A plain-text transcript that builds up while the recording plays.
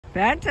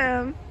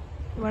Phantom,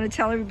 I want to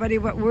tell everybody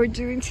what we're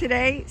doing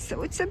today.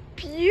 So it's a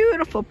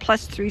beautiful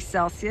 +3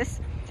 Celsius,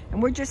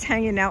 and we're just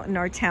hanging out in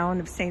our town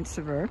of Saint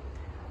Sever,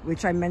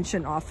 which I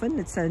mention often.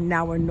 It's an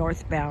hour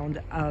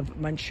northbound of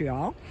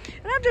Montreal.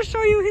 And I'll just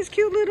show you his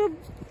cute little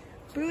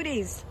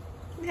booties.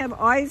 They have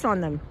eyes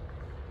on them.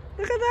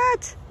 Look at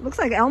that. Looks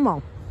like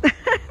Elmo.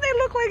 They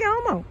look like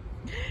Elmo.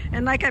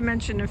 And like I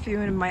mentioned in a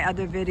few of my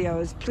other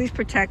videos, please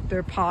protect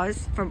their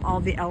paws from all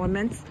the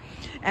elements.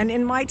 And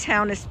in my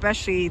town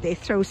especially, they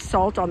throw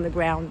salt on the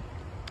ground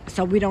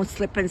so we don't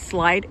slip and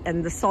slide,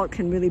 and the salt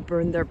can really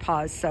burn their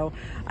paws. So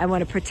I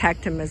want to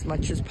protect them as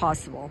much as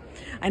possible.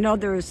 I know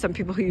there are some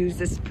people who use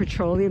this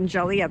petroleum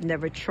jelly. I've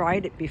never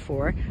tried it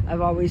before.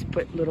 I've always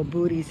put little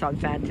booties on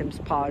Phantom's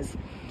paws,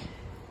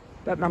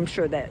 but I'm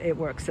sure that it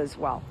works as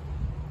well.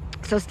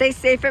 So stay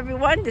safe,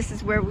 everyone. This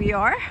is where we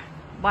are,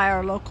 by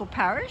our local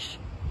parish.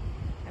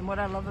 And what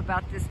I love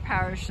about this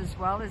parish as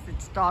well is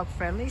it's dog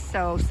friendly.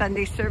 So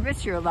Sunday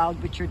service, you're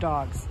allowed with your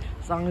dogs,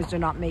 as long as they're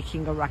not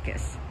making a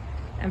ruckus.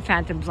 And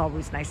Phantom's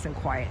always nice and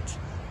quiet.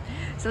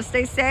 So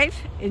stay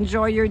safe,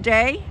 enjoy your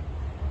day,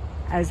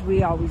 as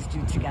we always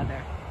do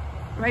together.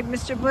 Right,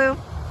 Mr. Blue?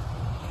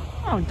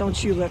 Oh,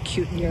 don't you look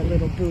cute in your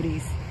little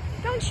booties?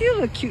 Don't you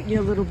look cute in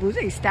your little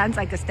booties? He stands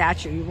like a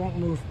statue, you won't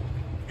move.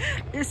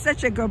 You're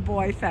such a good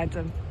boy,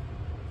 Phantom.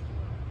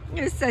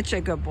 You're such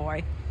a good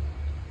boy.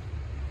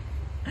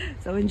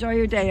 So enjoy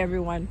your day,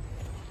 everyone.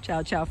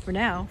 Ciao, ciao for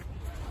now.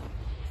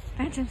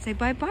 Phantom, say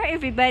bye-bye,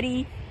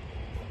 everybody.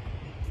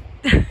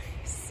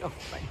 So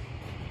funny.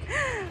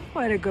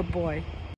 What a good boy.